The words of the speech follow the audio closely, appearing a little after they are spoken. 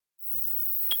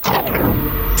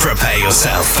Prepare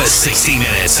yourself for 60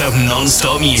 minutes of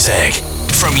non-stop music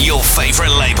from your favorite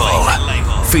label,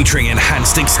 featuring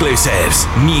enhanced exclusives,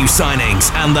 new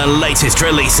signings, and the latest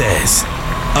releases,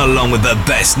 along with the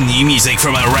best new music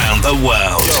from around the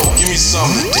world. Yo, give me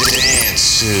something to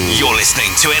dance to. You're listening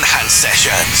to Enhanced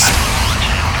Sessions.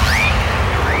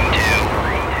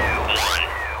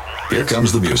 Here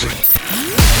comes the music.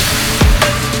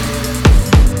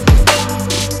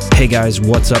 Hey guys,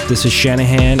 what's up? This is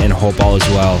Shanahan and hope all is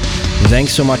well.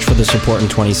 Thanks so much for the support in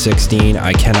 2016.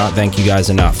 I cannot thank you guys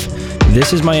enough.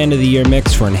 This is my end of the year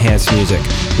mix for Enhanced Music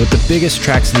with the biggest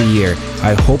tracks of the year.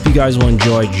 I hope you guys will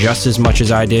enjoy just as much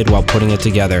as I did while putting it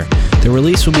together. The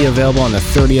release will be available on the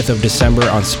 30th of December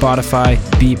on Spotify,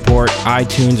 Beatport,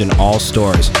 iTunes, and all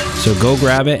stores. So go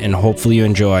grab it and hopefully you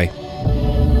enjoy.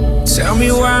 Tell me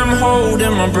why I'm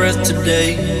holding my breath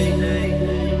today.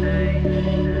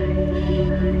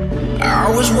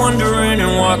 I was wondering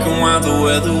and walking while the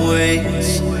weather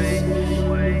waits.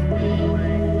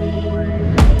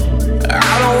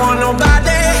 I don't want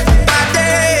nobody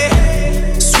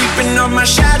sweeping up my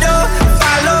shadow.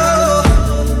 Follow,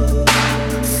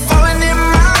 falling in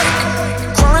my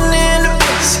wake, crawling in the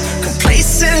pits,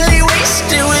 complacently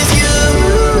wasted with you.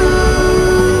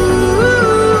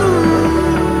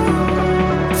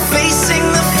 Facing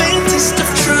the faintest of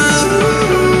truth.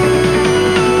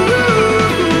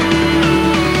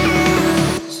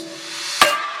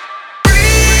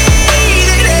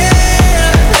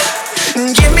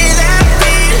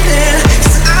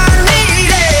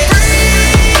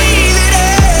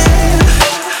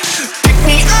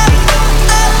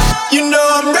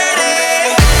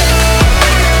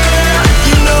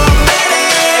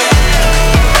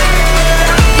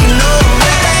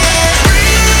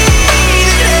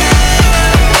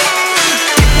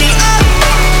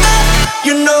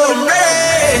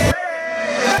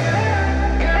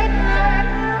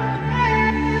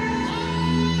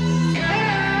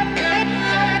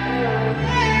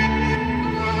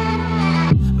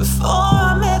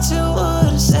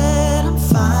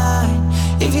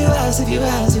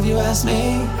 If you ask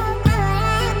me,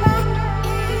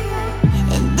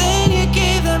 and then you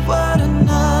gave that word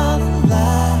another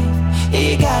life.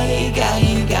 You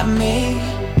got me.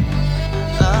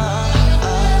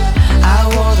 I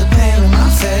wore the pain on my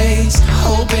face,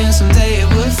 hoping someday it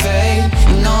would fade.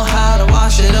 You know how to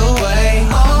wash it away.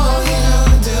 Oh, you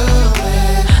do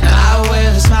it. I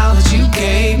wear the smile that you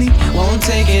gave me, won't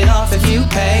take it off if you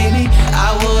pay me.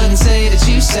 I wouldn't say that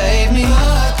you saved me,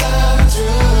 but the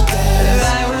truth is,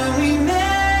 like when we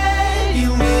met,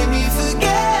 you made me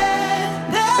forget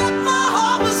that my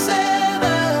heart was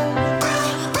ever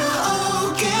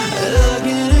broken.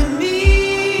 Looking at me,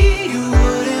 you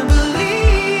wouldn't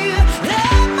believe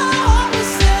that my heart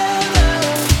was ever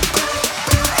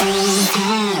broken.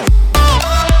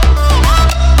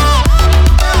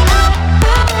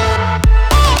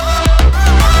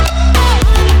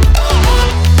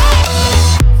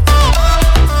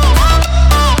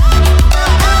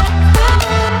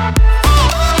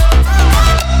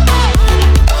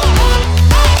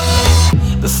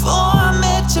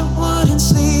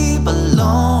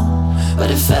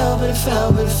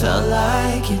 But it felt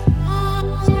like it.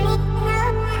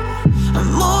 I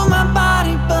moved my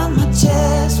body, but my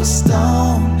chest was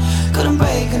stone.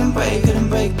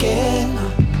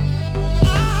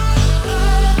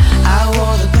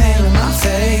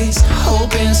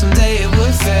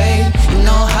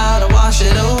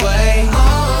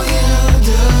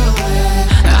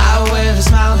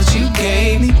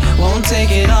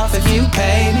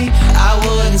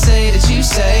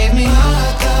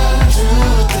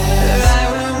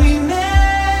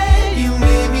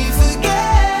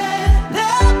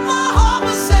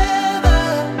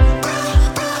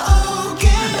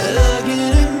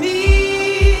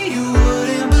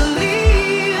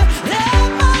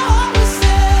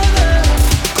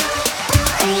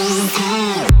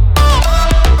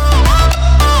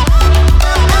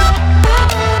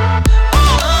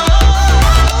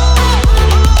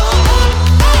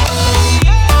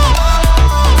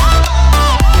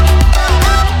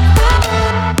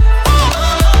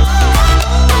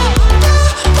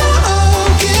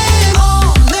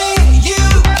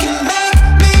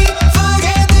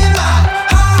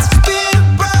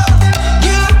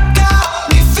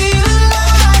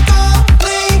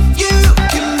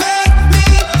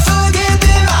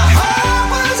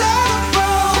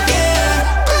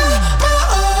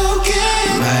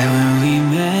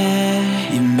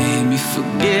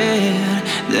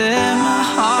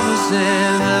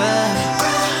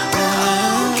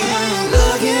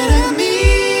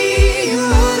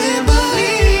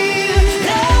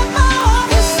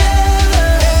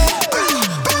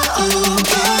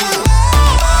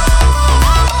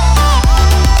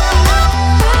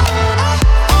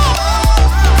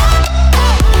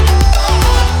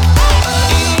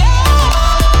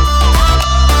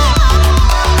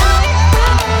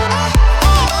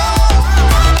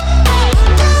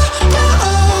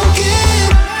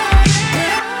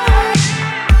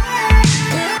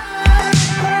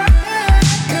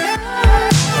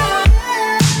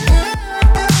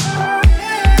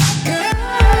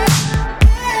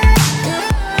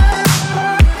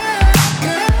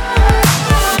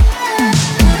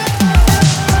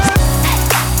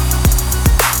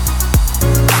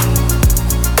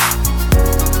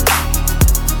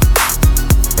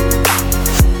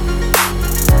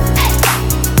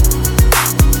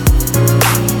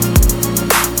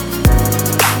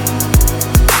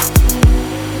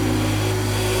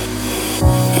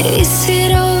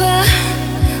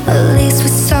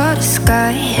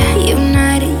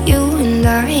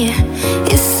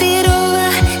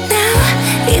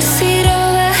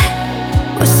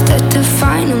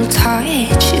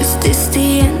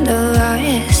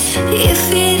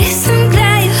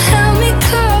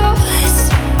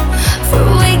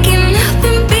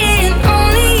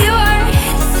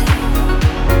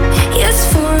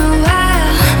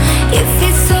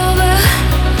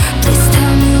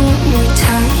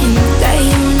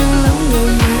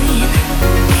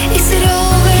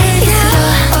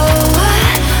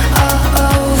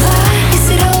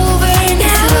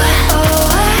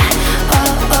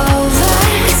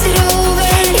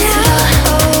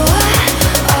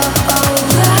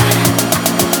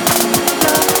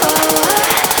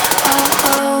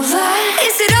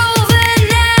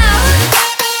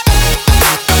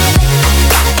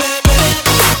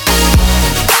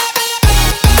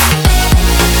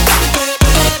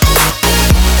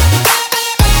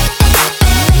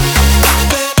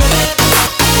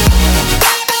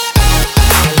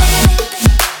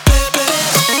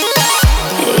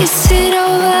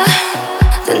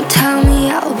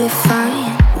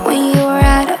 fine when you're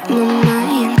out of my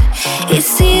mind.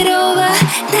 Is it over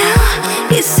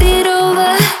now? Is it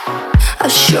over? I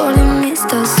surely missed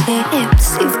those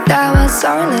lips. If that was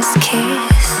our last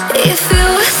kiss, if it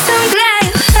was, I'm glad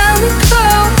you held me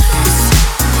close.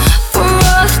 For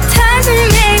all the times we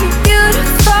made me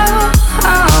beautiful.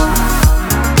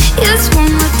 Just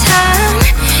one more time.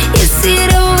 Is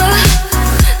it over?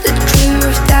 The dream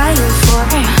we're dying for,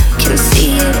 can't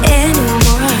see it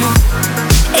anymore.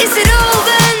 Is it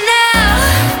over now?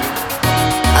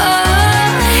 Oh,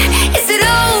 is it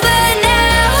over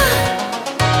now?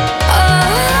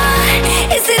 Oh,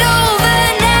 is it over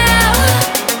now?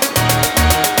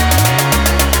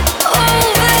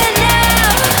 Over now.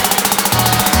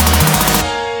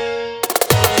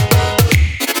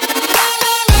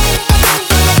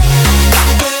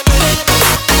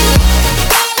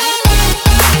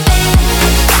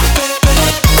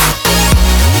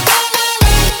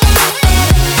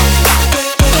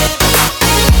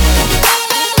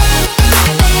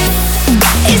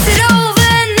 Is it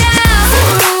over now?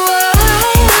 For a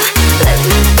while, let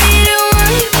me be the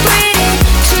one you breathe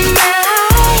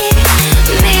tonight.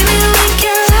 Maybe we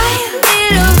can lie a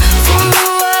little for a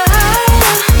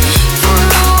while. For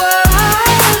a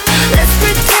while, let's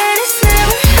pretend it's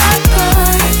never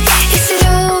happened. Is it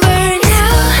over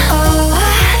now? Oh,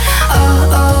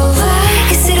 oh, over.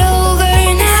 Is it over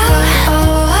now?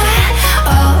 Oh,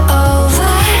 oh,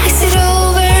 over. Is it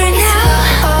over now?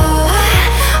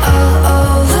 Oh,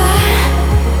 over.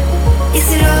 Is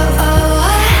it all over?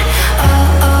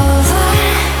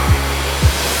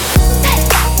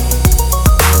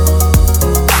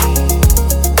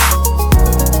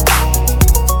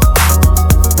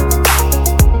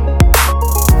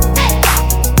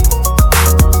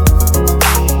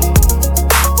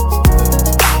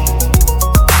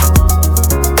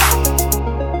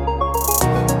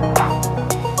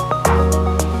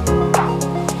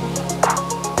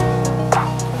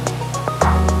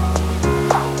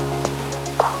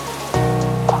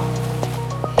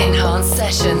 Enhanced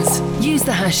Sessions. Use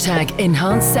the hashtag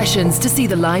Enhanced Sessions to see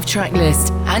the live track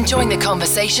list and join the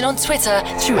conversation on Twitter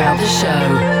throughout the show.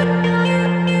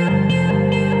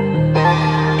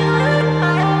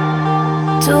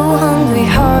 Two hungry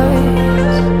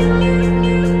hearts,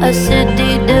 a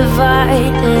city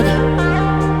divided,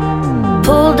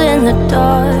 pulled in the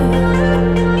dark,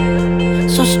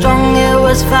 so strong it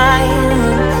was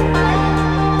violent.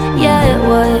 Yeah, it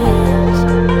was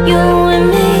you and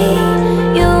me,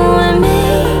 you and me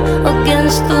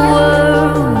against the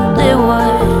world. It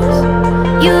was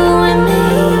you and me,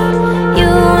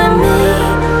 you and me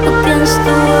against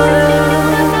the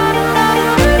world.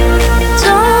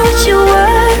 Don't you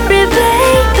worry,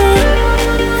 baby,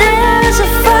 there's a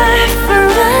fire for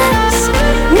us.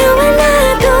 No, we're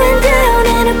not going down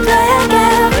in a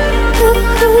blackout. Ooh,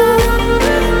 ooh,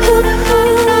 ooh,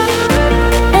 ooh.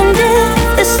 And if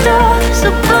the stars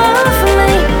above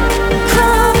me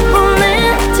crumble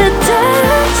into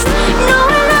dust, no,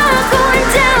 we're not going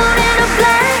down in a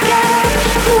blackout.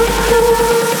 Ooh, ooh,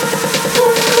 ooh,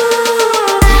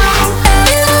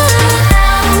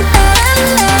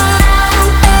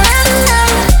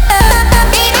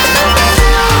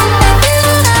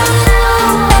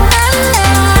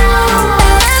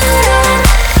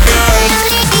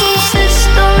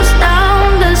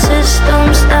 the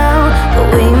system's down, but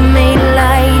we made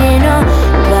light in a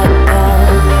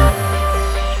blackout.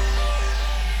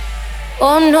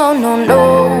 Oh no, no, no,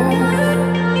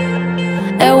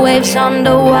 airwaves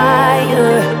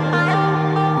underwire,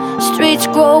 streets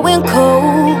growing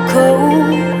cold,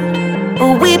 cold,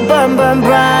 but we burn, burn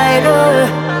brighter.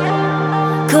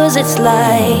 Cause it's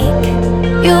like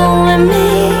you and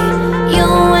me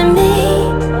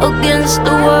against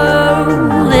the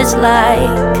world. It's like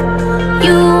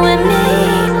you and me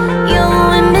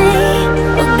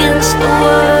against the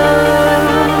world.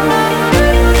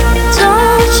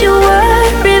 Don't you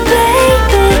worry,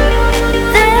 baby,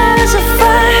 there's a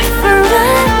fire for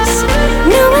us.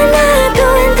 No, we're not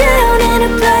going down in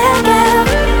a blackout.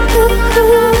 Ooh,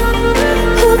 ooh,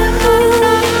 ooh, ooh.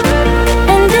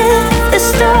 And if the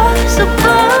stars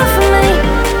above me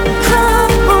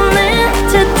crumble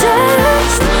into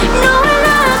dust, no, we're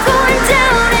not going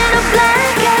down in a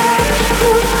blackout.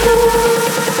 Ooh, ooh,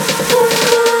 ooh.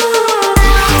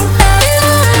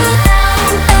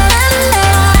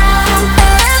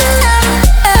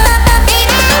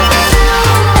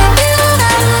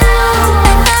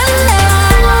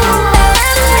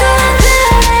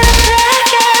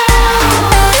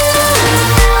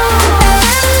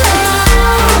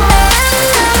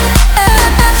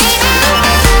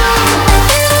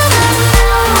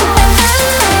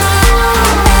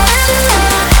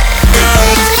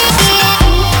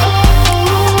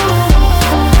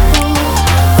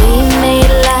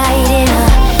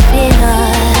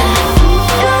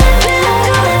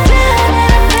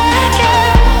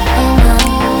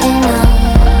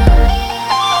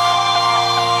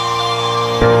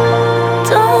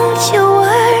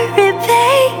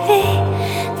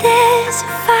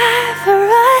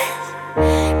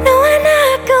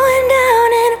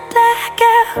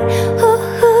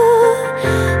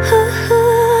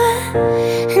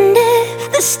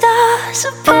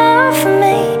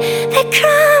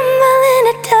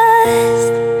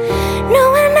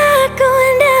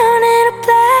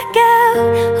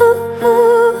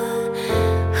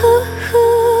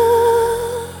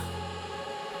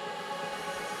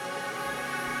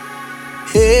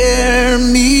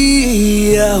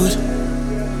 out.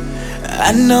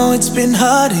 I know it's been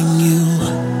hurting you,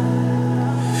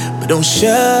 but don't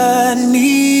shut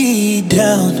me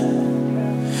down.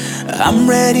 I'm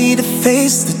ready to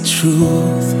face the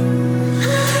truth,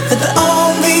 that the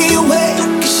only way I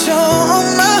could show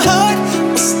my heart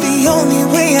was the only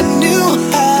way I knew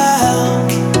how.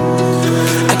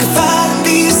 I could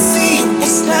finally see it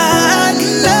was not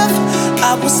enough.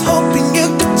 I was hoping you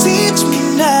could teach me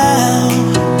now.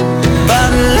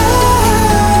 But love,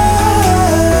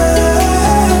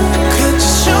 could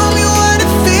you show me what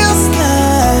it feels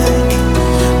like?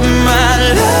 My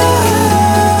love,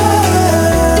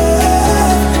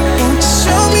 won't you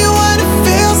show me what it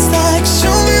feels like?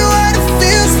 Show me what it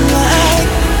feels like.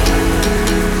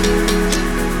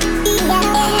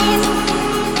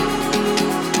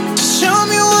 Show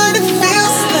me what it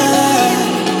feels like.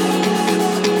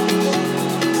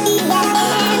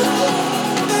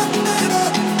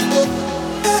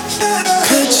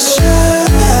 Could you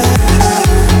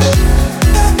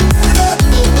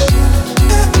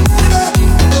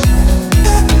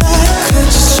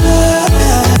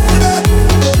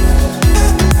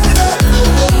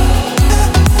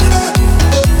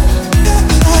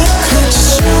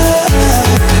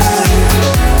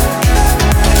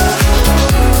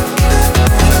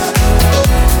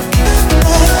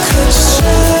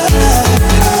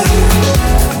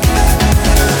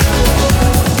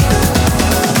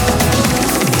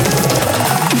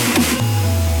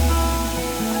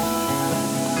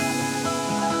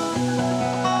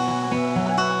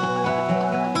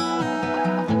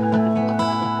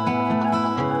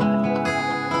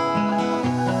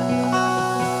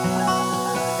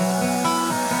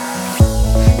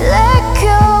Let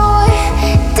go,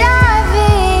 dive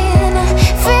in,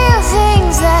 feel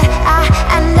things that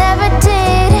I never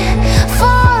did.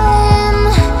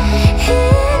 Falling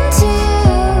into.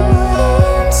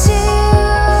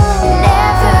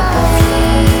 Never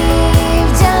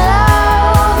believed in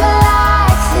love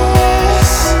like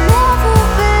this. Never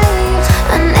believed,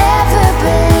 I never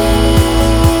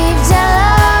believed in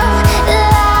love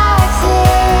like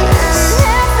this.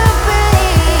 Never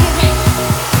believed.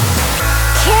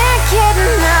 Can't get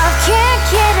enough, can't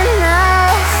get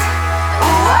enough.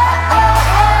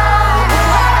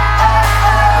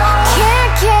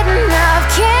 Can't get enough,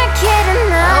 can't get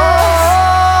enough.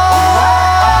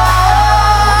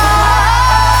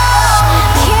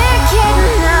 Can't get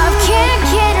enough, can't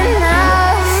get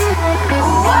enough.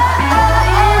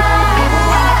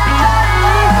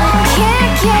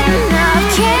 Can't get enough,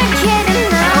 can't get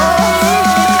enough.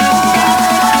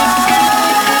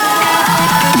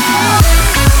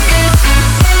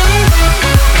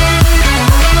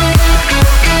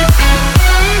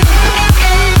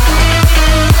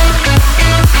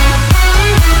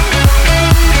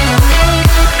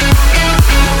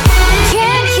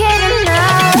 Can't get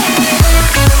enough.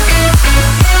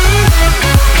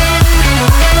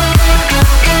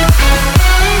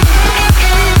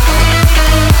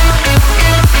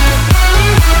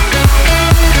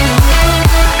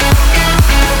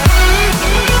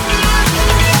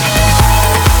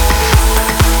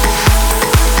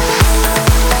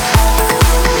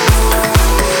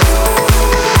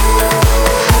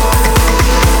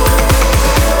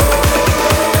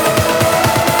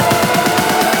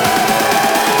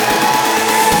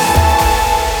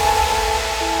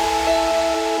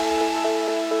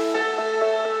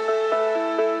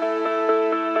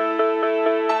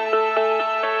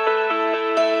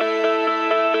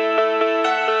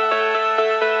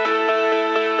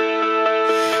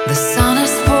 The sun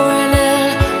is pouring in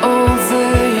over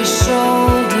your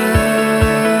shoulder,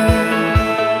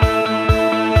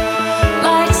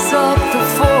 lights up the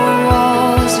four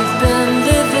walls you've been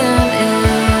living in.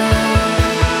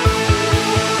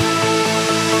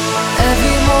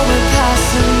 Every moment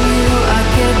passing you are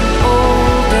getting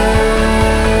older.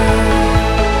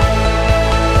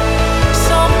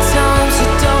 Sometimes you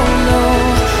don't know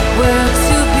where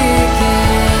to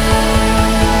begin.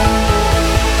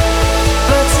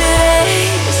 But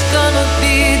today's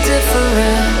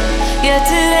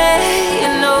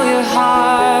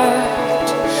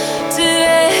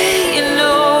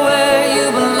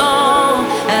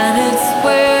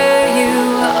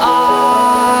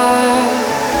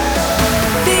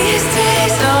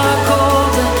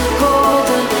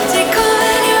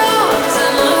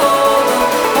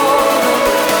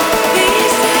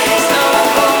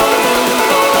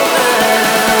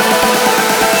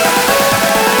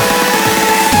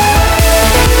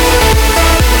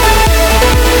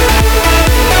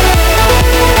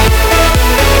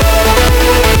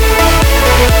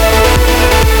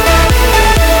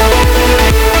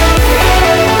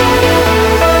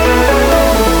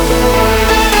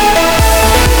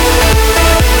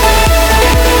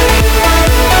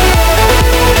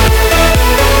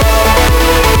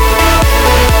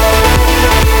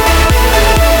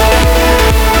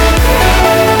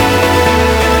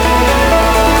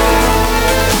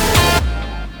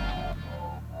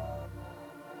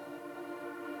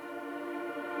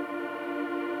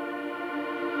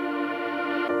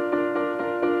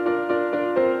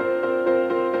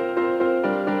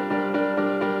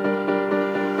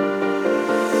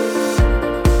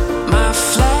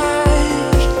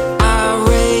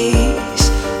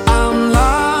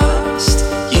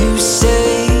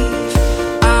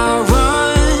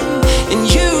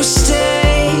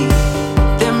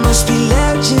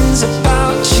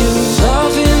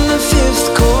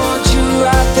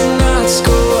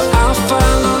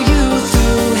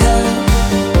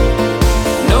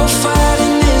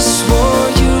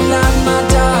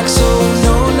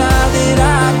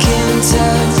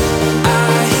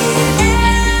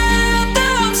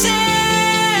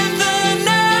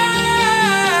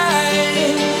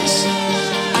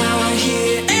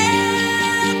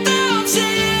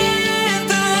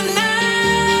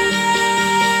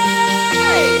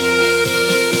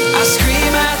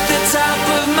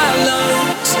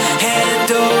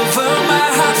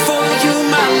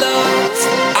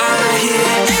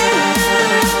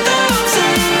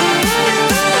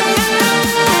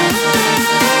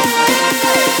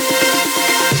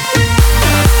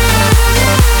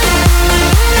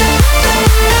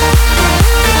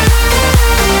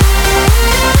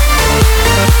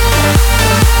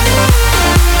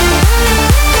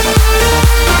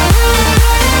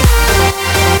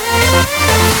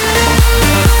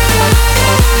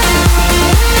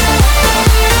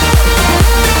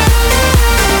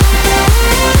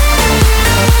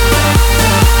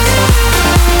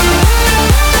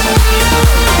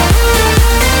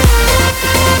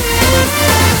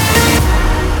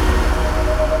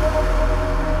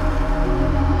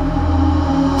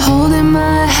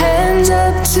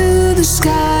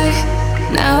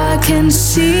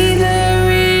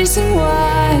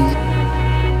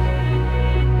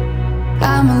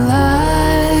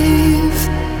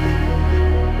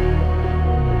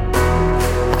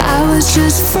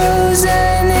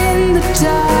frozen in the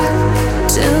dark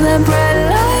till the bright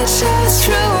light shines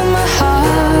through my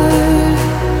heart.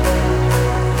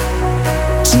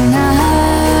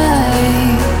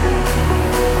 Tonight,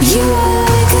 you are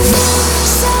like a new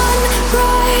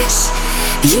sunrise.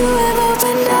 You have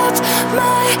opened up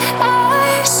my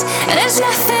eyes. There's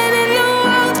nothing in the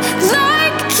world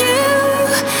like you.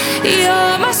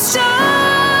 You're my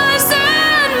stars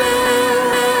and moon.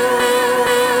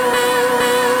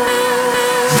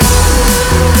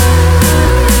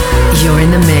 You're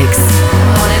in the mix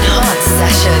on Enhanced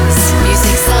Sessions.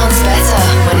 Music sounds better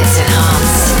when it's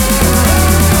enhanced.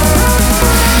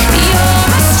 You're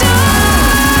my stars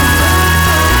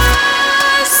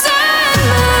and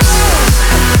moon.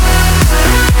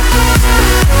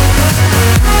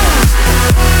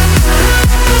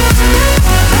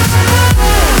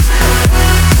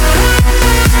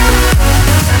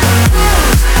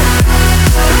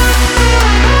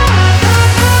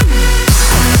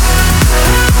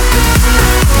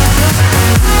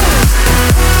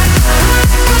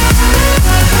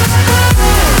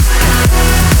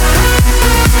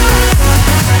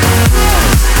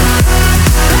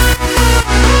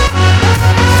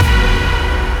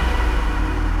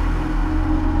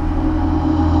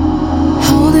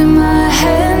 Holding my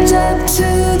hands up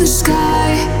to the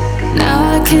sky.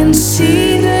 Now I can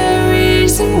see the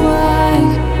reason why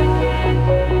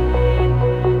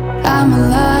I'm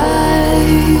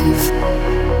alive.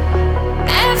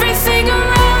 Everything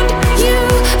around you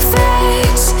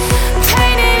fades,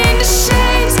 painted into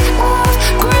shades of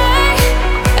gray.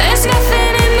 There's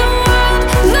nothing in the world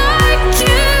like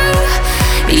you.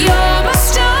 You're my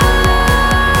stars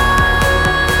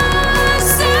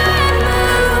and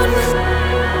moon.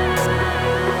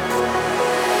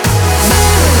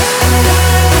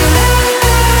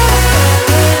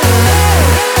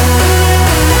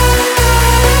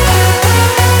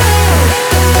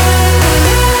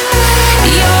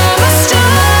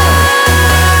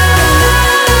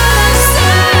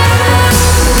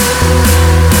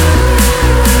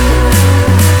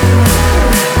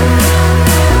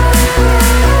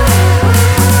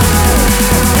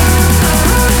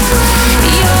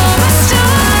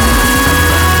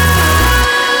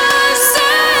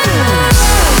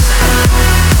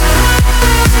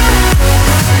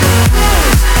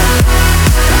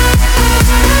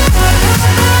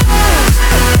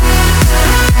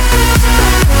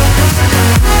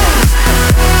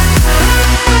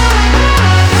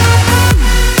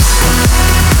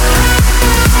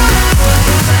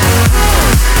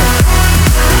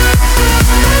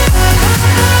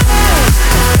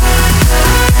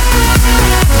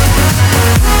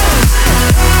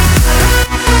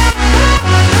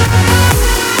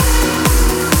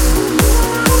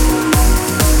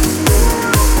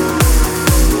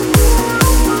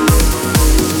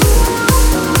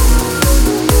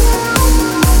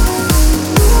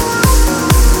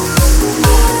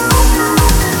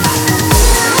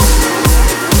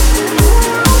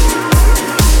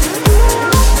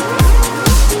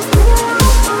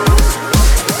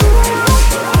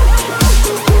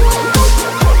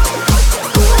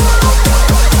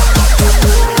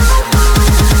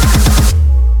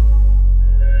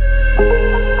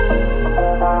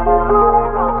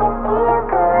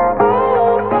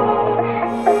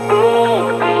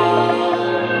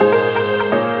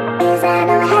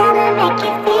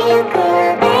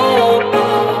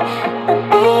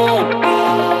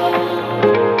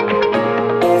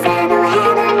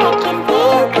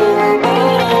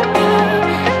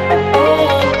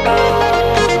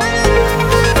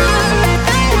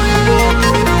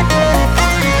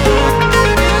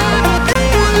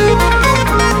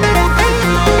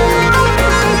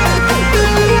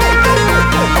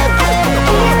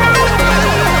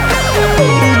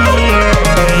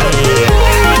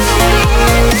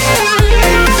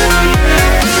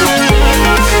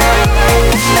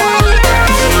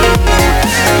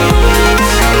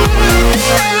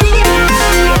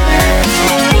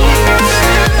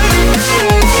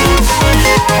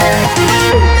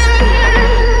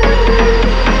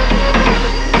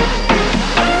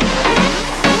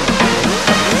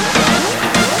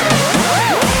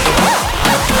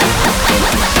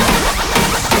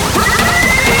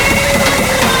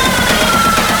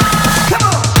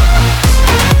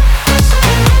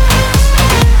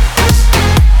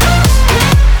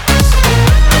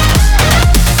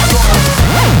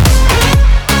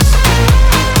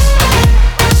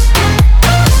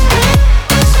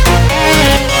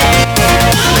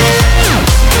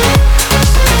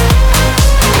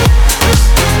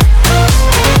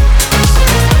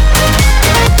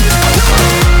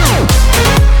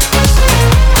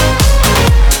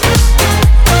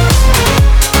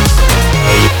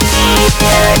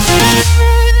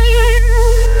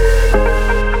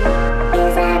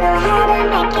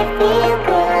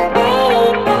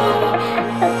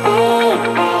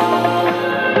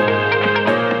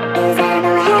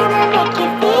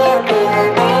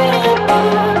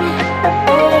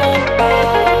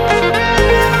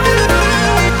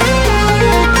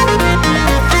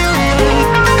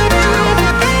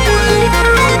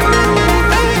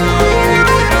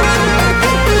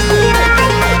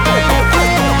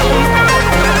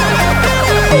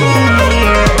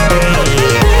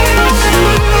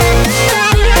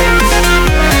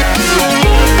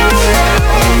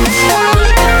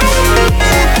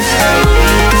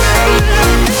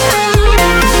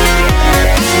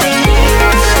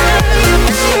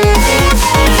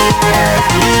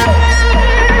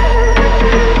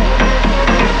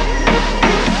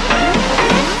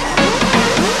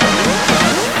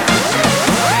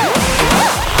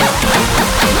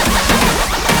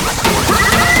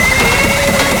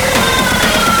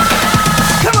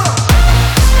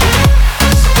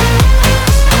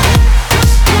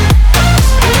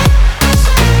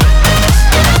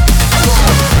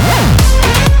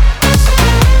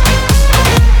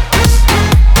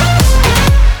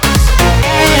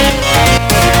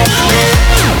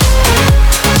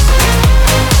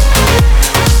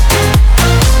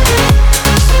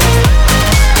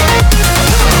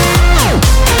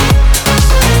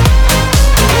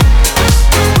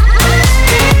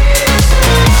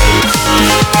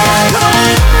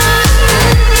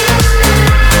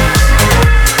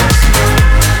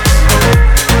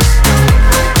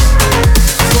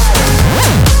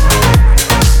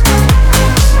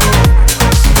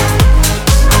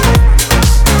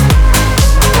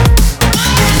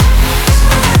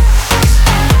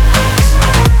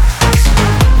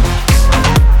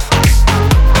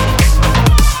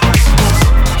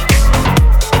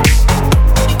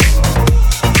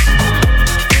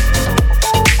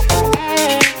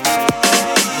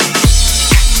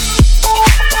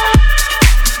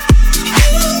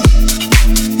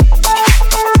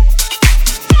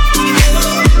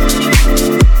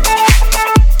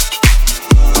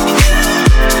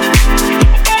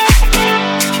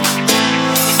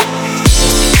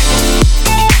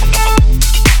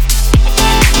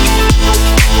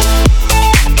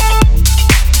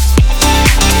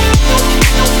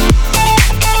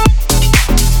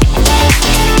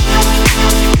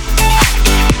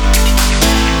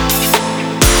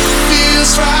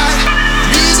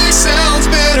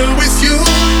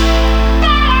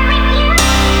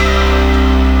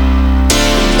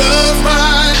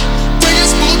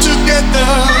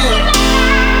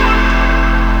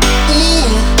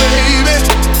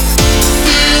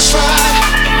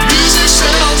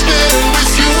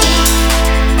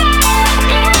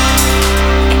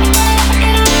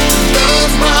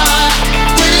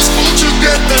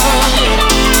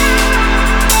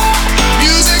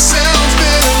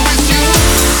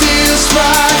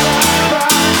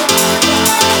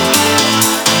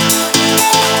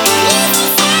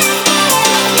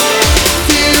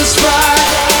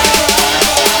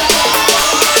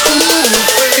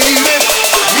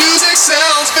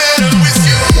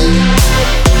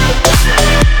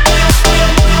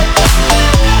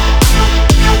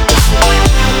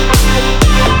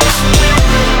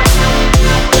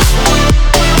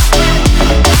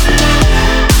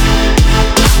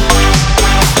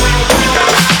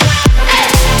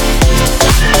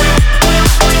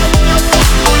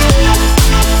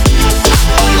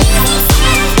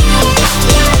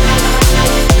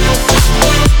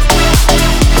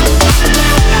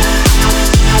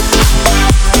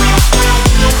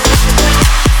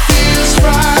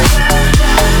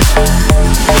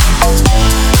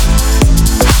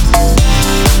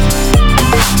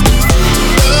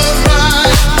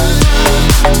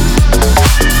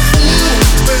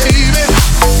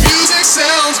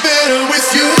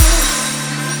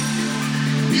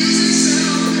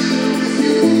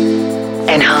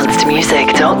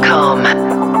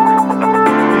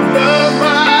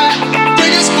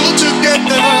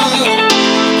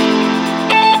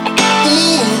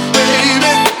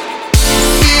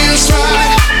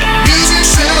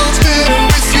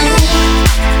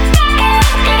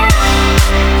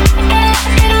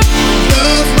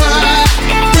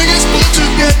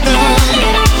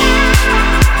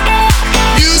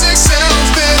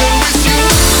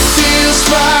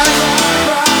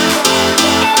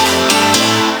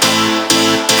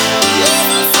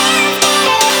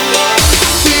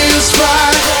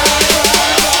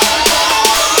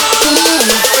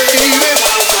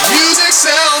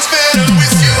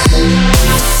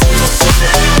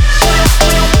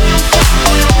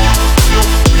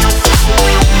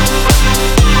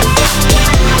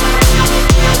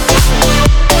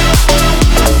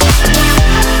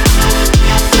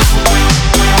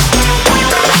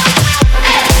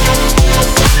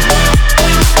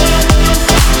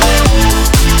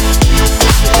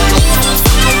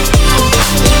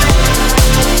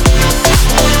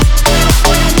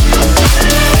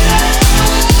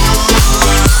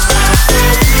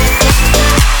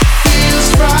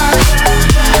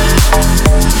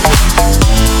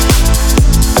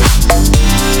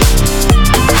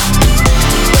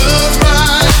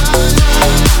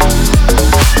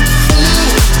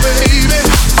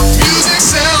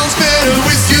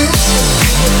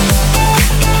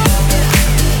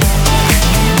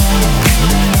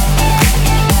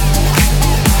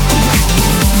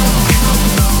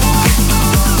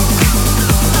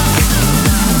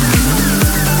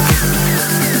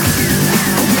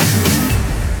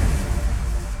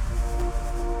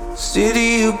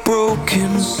 of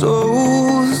broken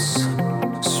souls.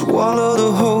 Swallow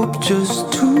the hope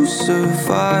just to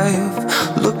survive.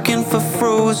 Looking for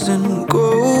frozen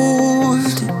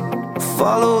gold.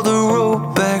 Follow the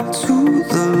road back to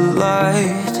the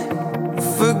light.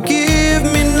 Forgive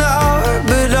me now,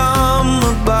 but I'm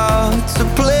about to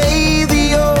play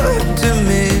the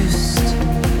optimist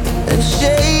and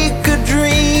shake a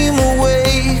dream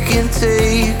awake and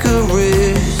take a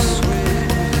risk.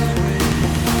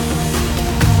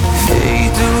 Hey,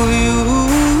 do you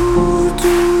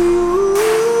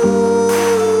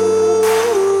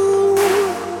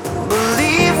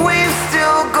believe we've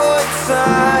still got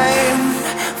time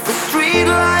for street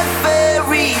life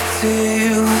fairy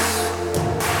tales?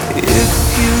 If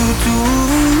you do,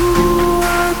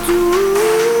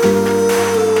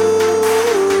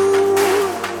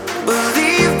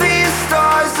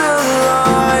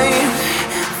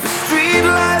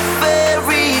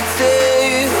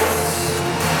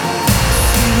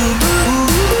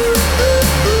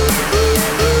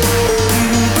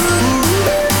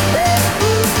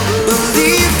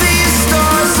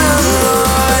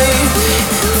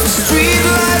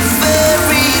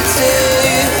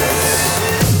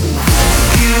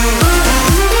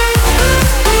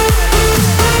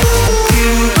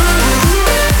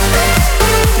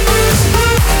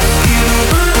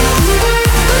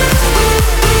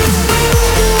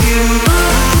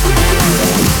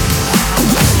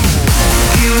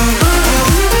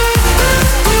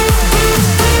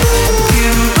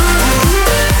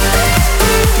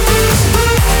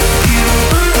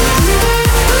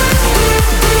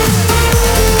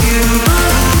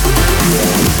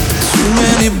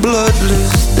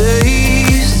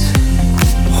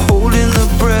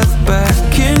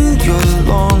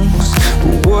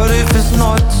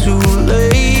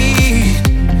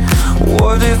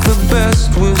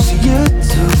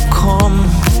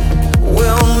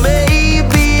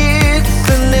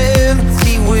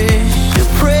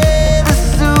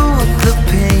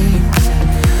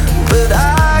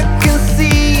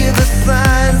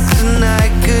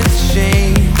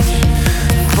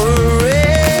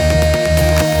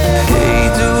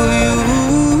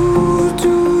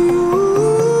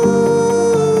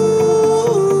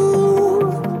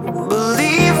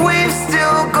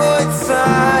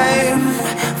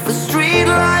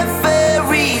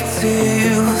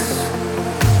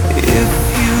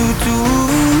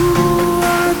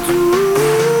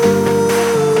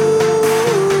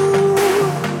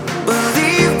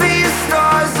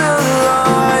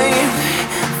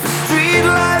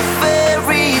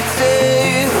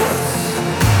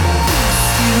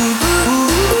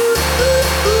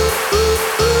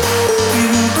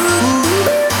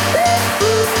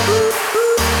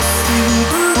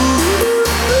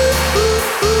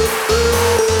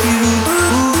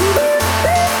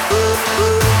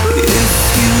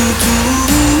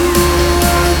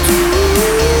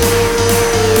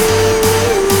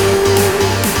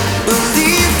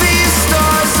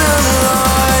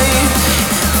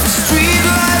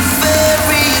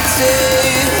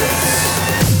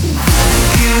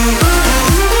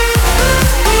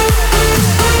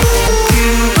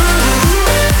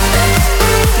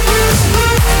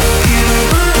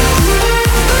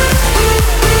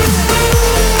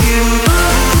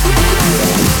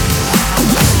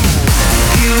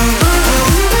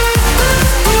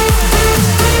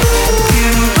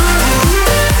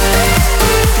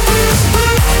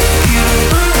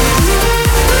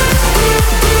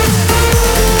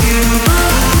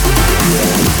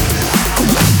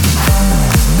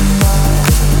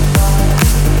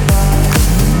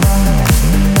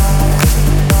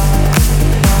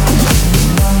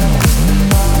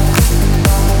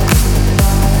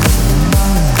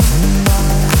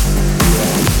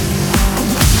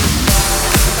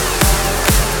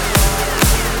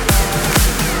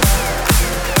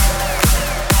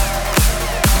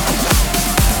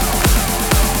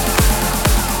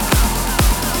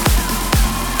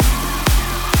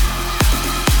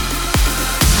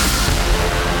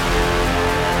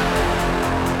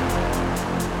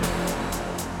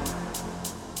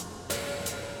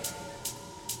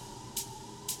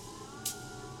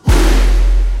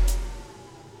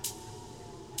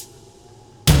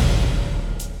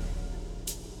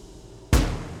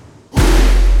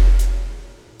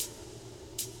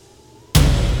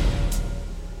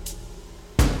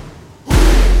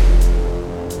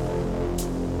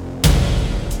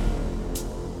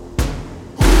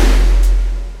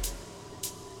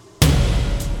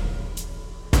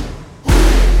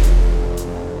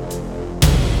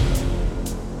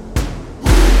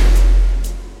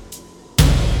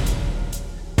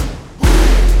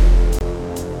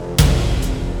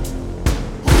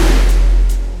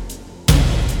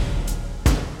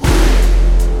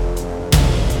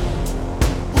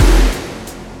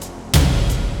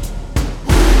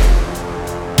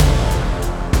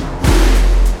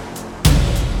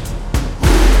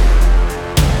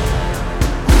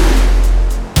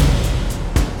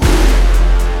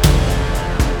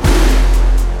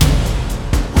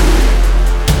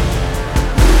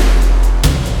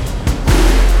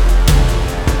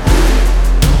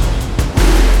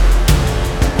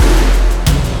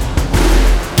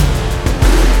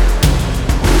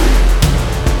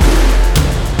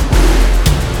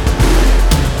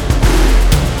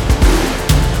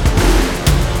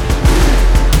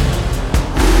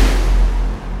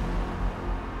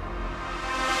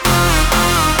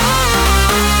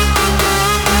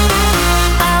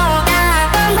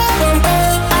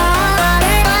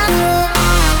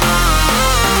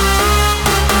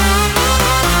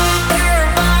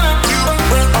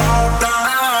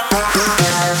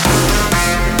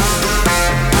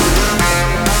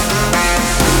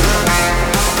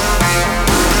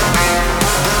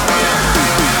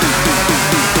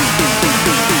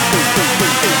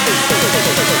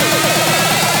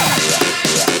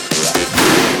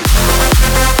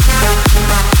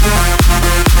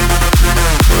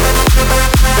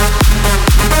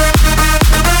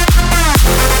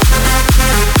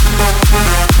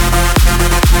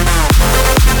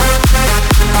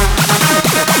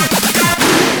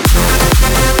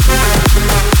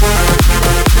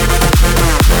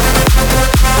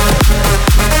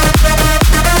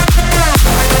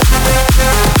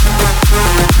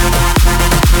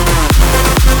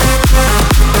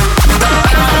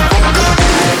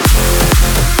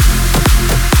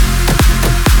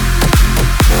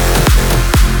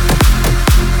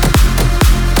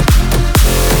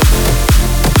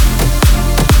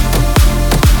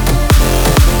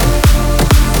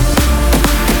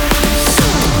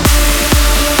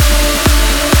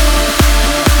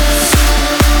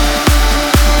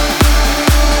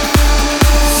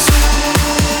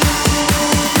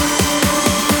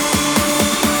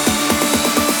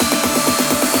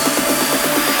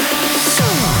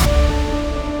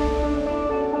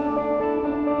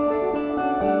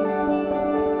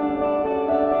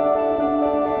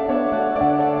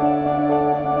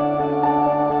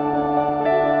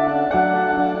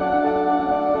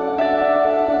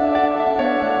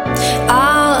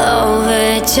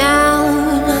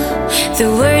 town. The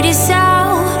word is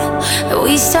out,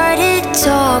 we started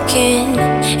talking.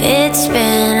 It's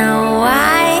been a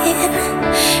while,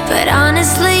 but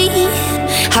honestly,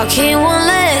 how can one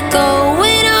let go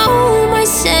when all my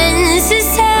senses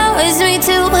tells me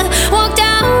to walk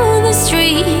down the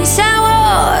streets I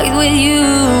walked with you?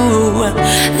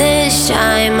 This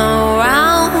time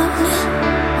around,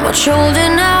 much older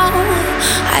now,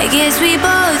 I guess we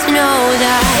both know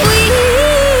that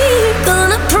we're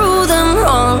gonna prove them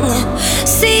wrong.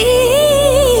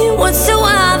 See what's so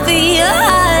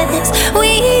obvious,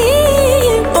 we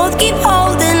both keep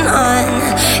holding on,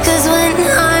 'cause when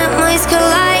our minds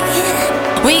collide,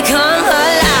 we come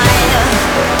alive.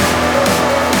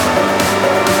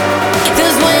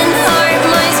 'Cause when our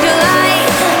minds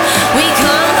collide, we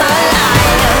come alive.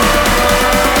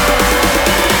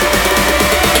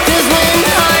 'Cause when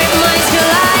our minds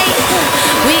collide,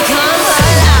 we come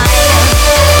alive.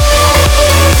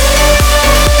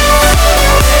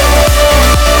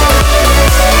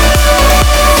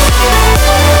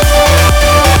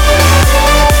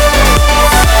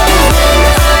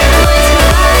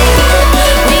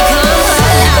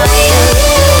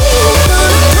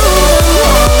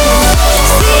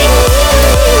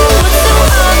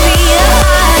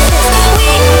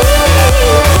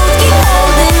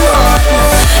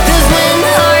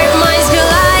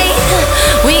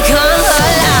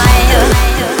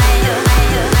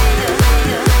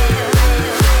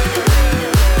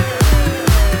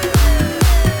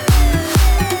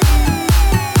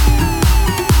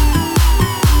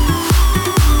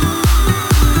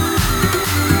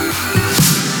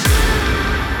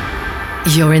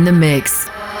 You're in the mix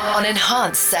on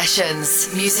Enhanced Sessions.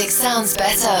 Music sounds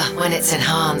better when it's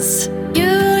enhanced.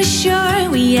 You sure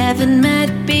we haven't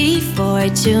met before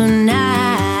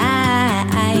tonight?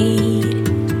 I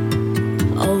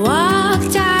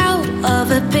walked out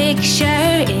of a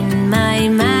picture in my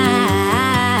mind.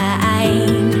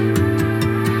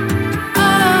 Oh,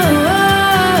 oh,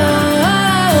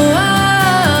 oh,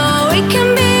 oh, it can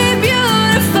be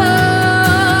beautiful.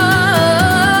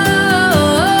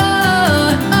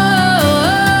 Oh,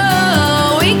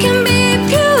 oh, we can be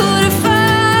beautiful.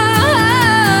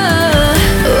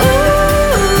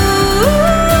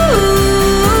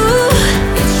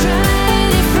 It's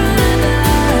right in front of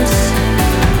us.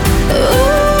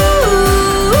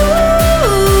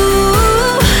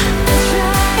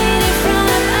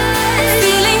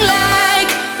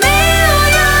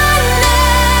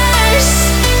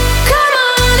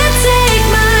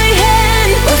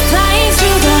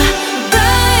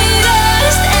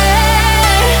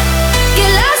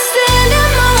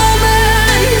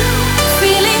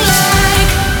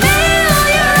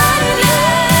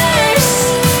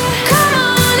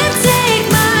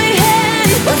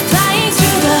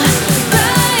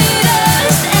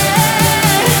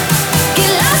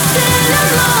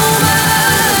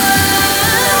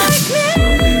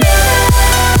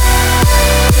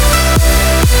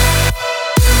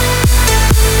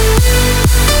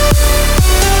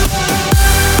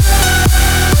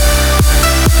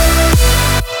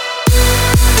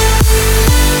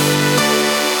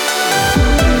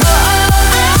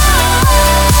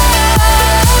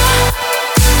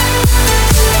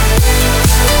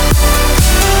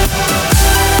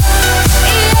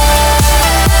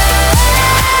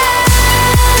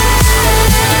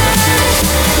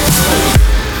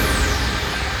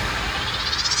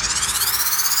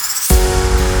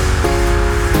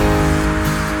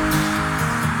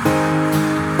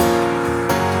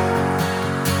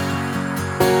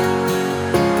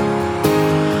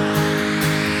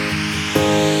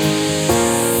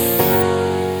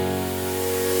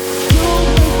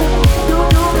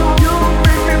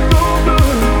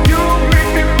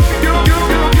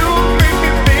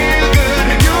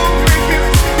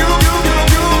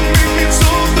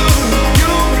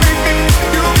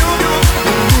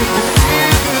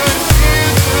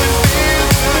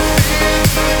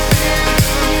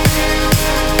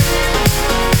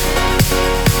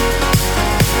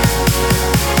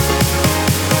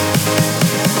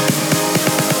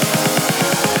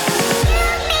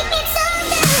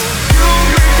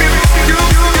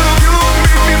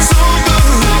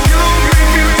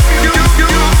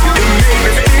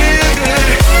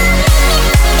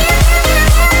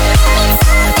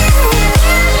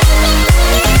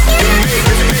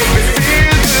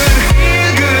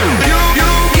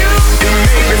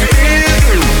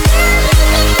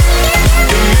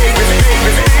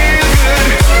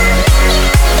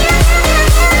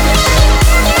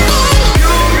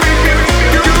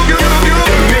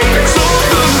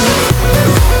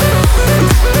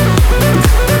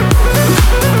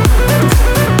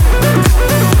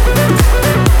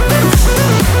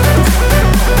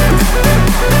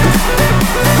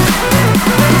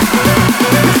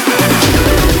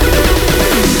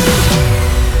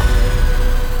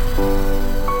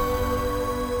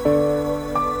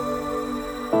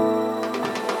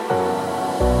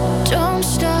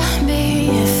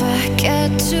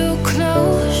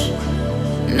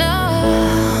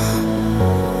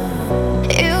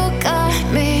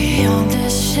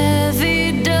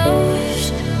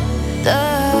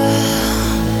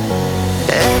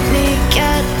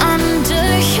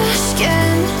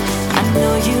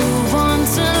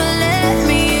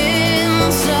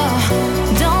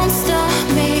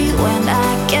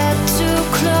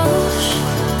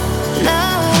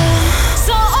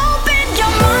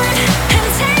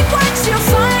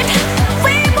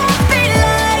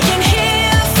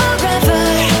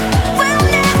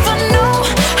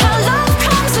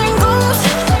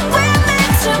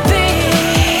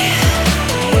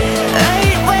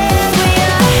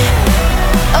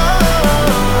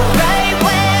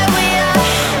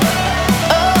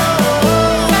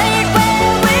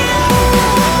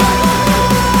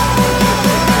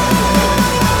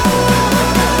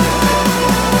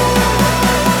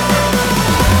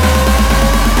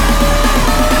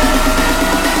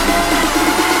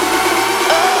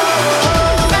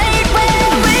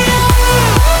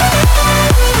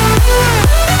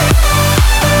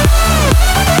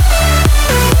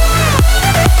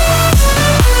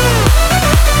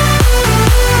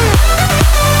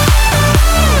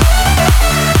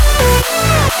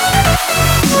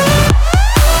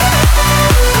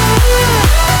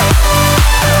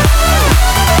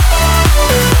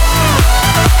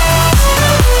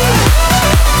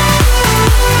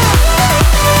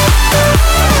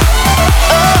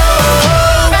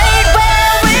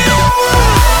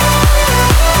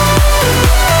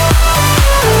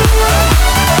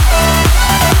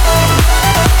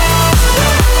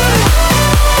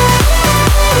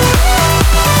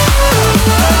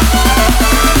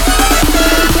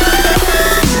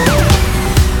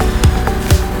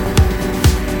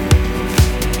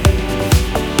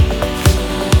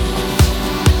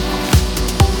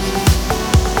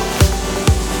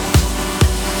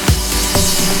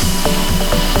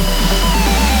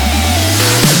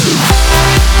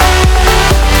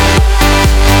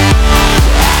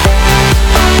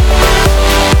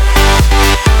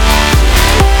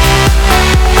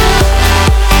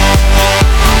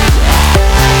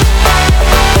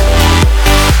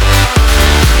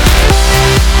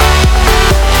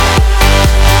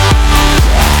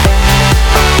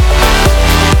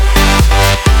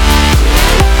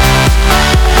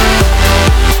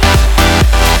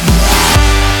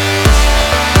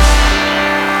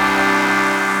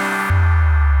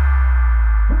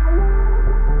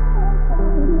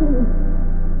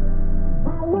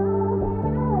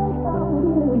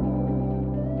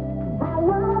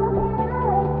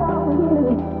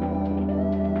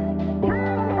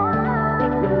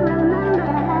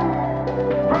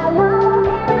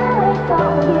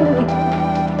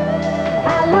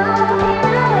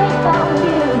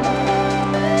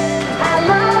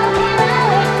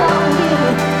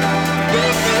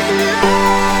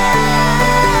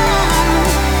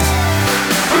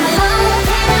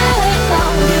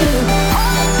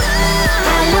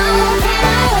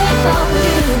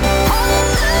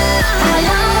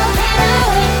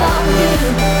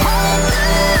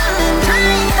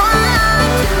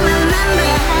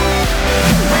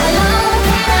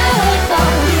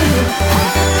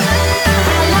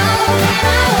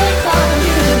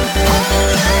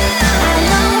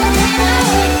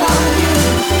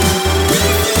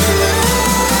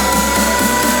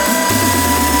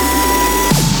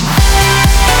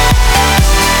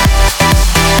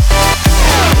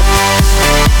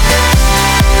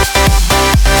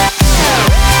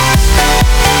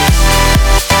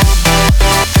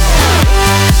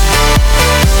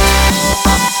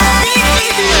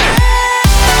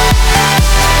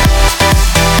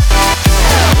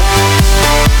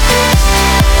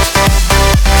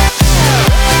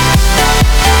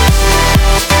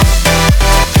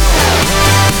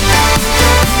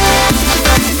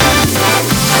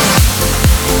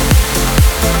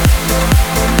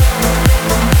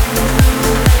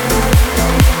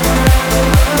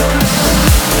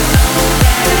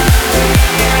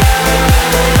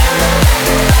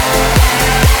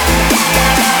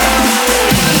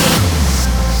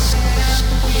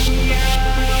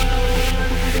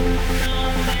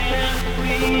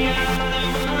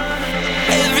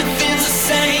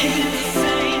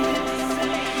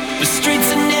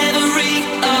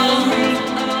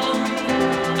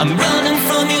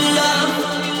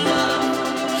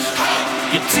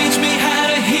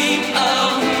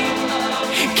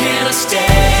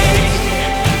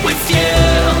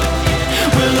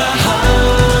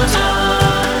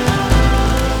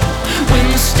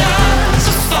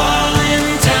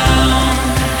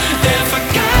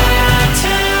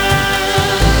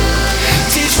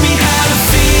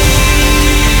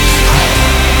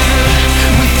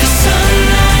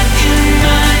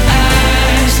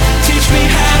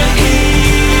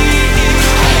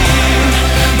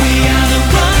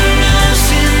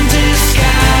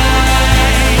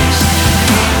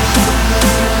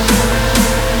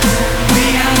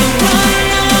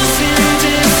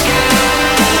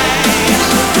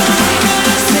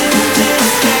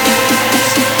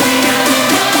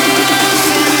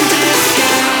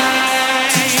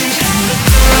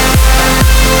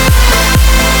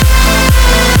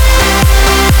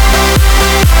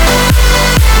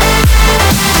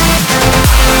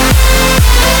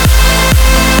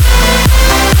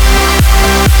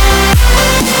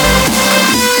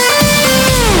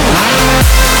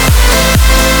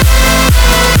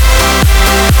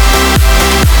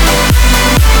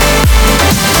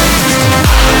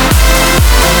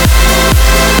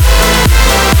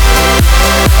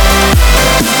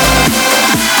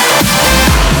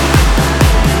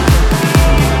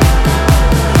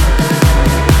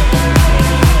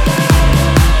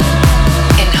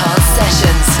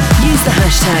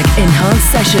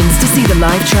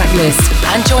 live track list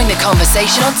and join the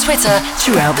conversation on Twitter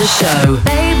throughout the show.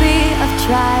 Baby, I've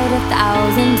tried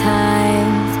 1,000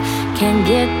 times. Can't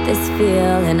get this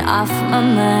feeling off my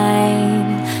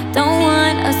mind. Don't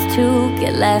want us to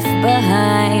get left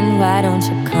behind. Why don't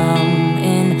you come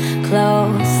in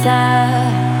closer?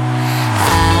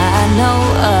 I know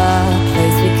a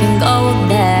place we can go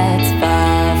that's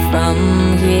far from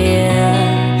here,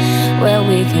 where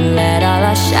we can let all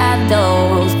our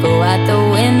shadows go out the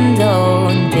window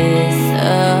and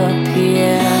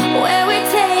disappear. Where we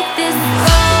take this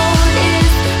road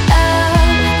is up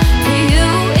to you.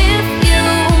 If you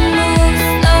move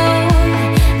slow,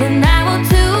 then I will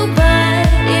too. But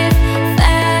if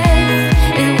fast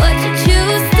is what you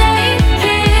choose, stay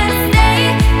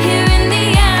here in the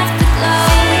afterglow.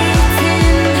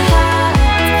 Waiting hard,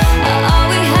 all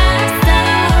we have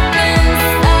stop and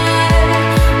start.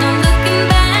 No looking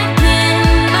back in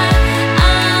my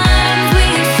arms. We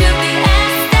should be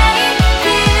at stay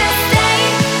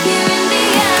here in the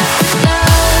afterglow.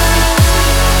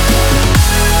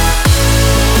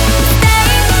 Stay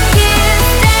here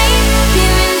in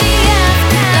the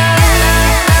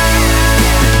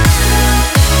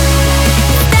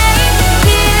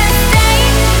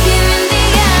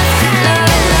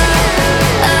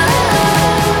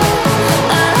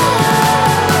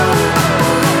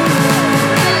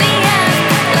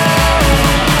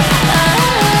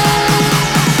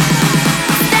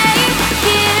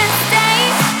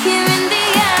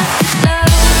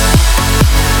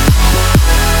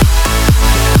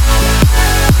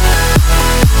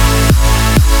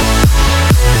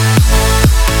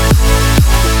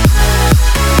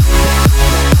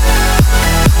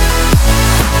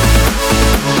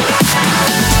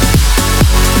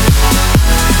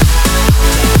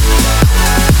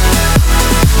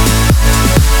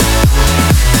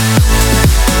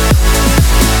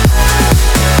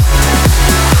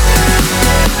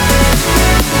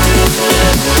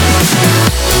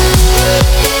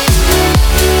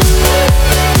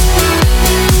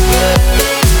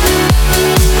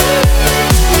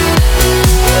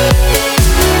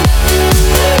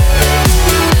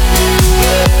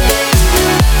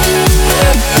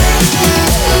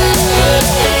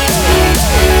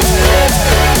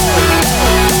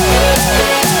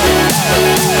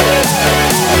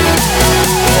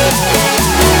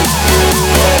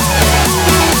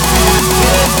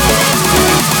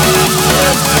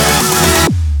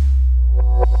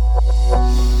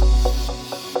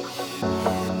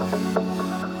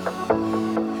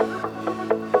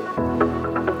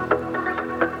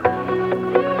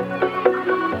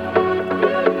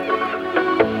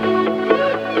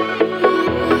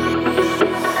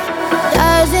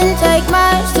Doesn't take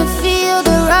much to feel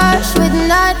the rush with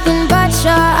nothing but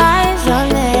your eyes on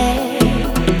me.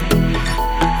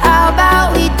 How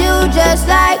about we do just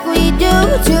like we do?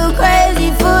 Two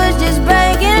crazy fools just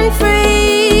breaking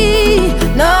free.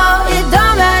 No, it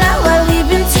don't matter what we've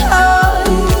been told.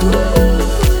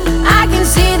 I can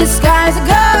see the skies are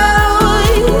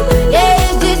gold. Yeah,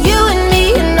 it's just you and me,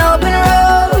 an open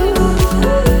road.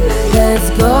 Let's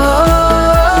go.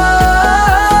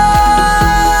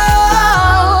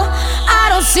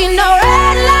 See no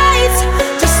red lights,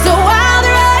 just a wild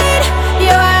ride.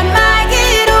 You're my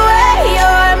getaway,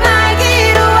 you're my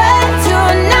getaway.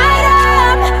 Tonight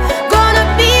I'm gonna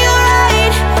be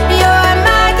alright. You're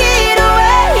my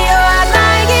getaway, you're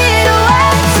my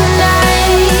getaway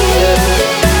tonight.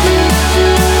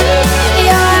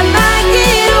 You're my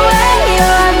getaway,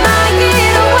 you're my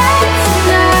getaway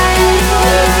tonight.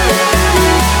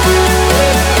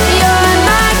 You're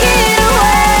my getaway.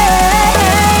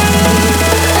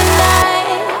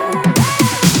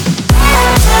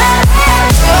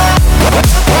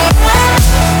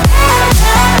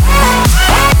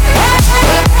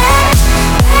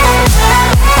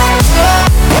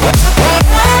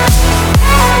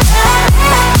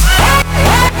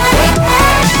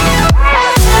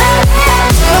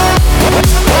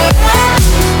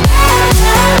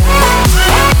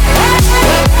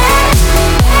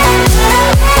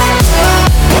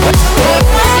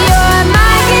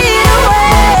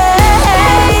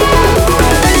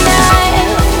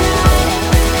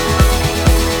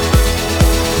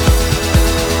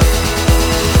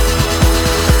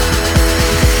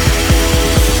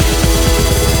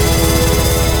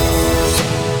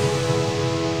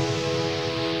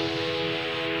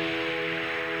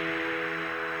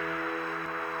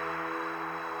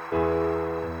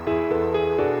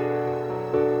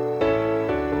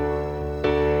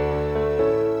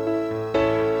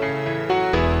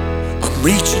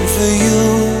 Reaching for you,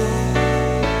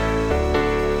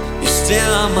 you're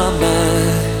still on my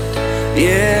mind.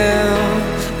 Yeah,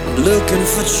 I'm looking looking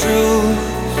for truth,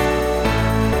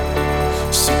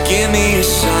 so give me a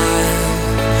sign.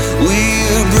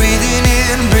 We're breathing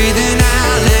in, breathing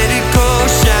out, let it go,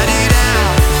 shout it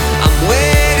out. I'm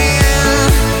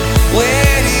waiting,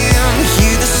 waiting,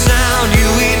 hear the sound, you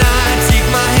and I, take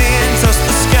my hand, touch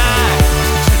the sky.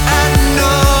 I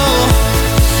know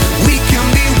we can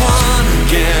be one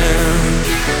again.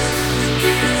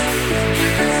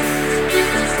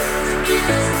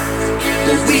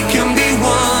 We can be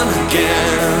one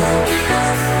again.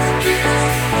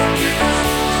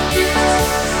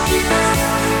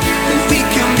 We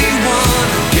can be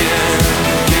one again.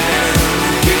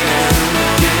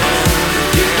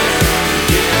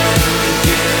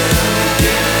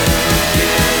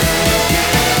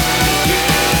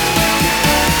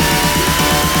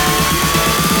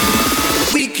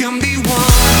 We can be one.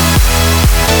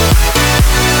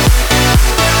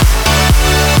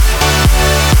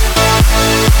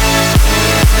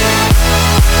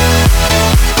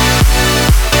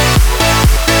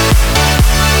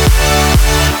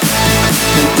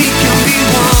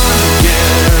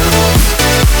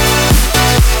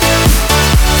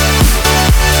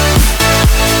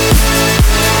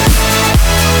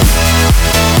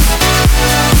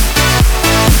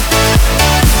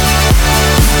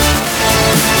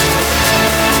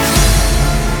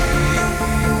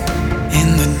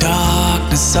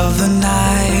 Of the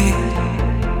night,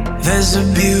 there's a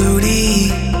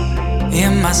beauty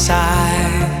in my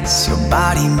sights. Your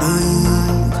body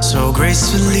moves so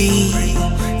gracefully.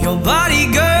 Your body,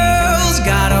 girl's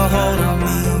got a hold on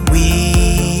me.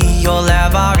 We all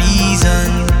have our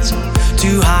reasons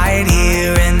to hide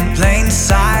here in plain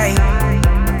sight.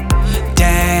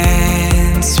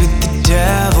 Dance with the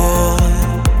devil,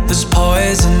 there's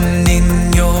poison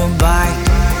in your bite.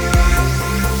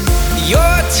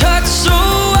 Your touch so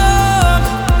warm,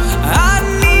 I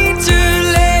need to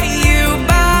lay you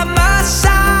by my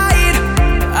side.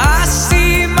 I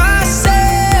see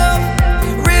myself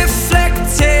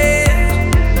reflected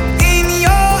in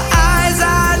your eyes.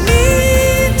 I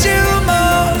need you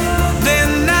more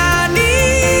than I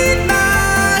need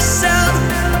myself.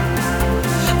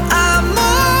 I'm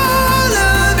all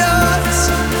of yours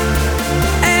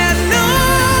and no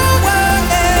one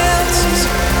else.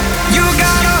 You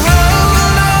gotta hold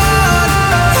on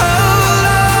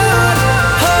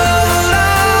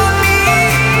me.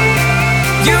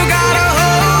 You gotta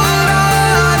hold on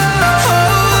me.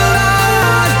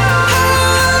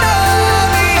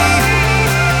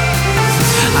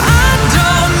 I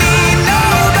don't need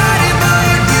nobody but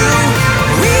you.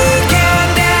 We can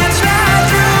dance right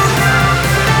through.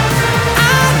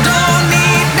 I don't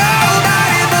need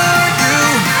nobody but you.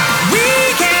 We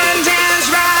can dance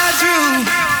right through.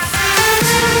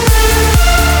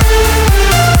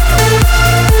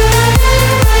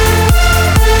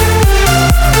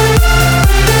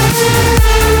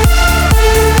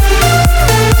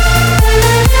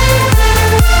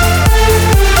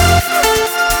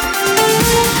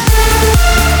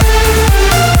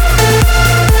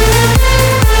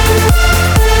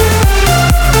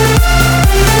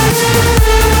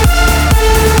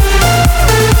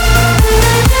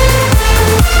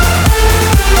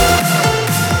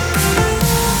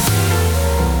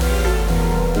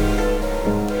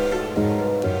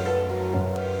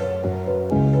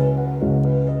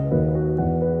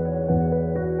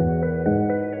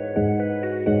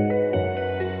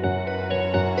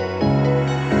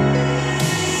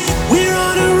 We're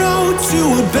on a road to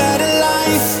a better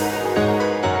life.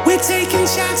 We're taking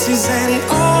chances and it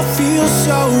all feels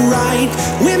so right.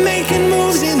 We're making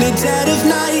moves in the dead of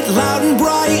night, loud and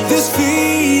bright. This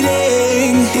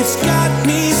feeling, it's got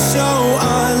me so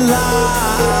alive.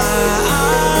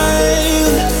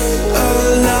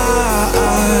 Alive.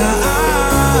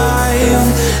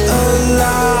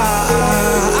 Alive.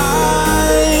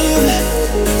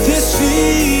 This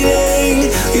feeling,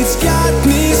 it's got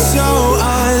me so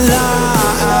alive.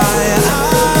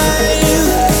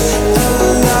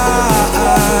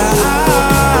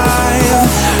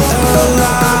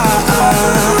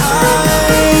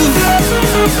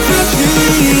 This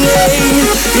feeling,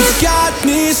 it's got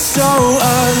me so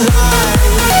alive.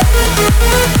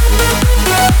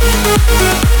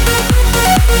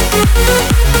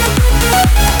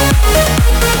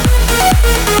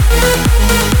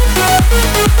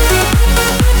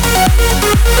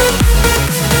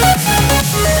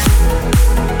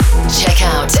 Check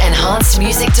out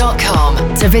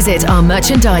enhancedmusic.com to visit our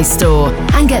merchandise store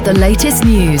and get the latest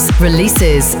news,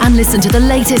 releases, and listen to the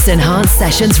latest Enhanced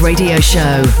Sessions radio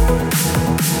show.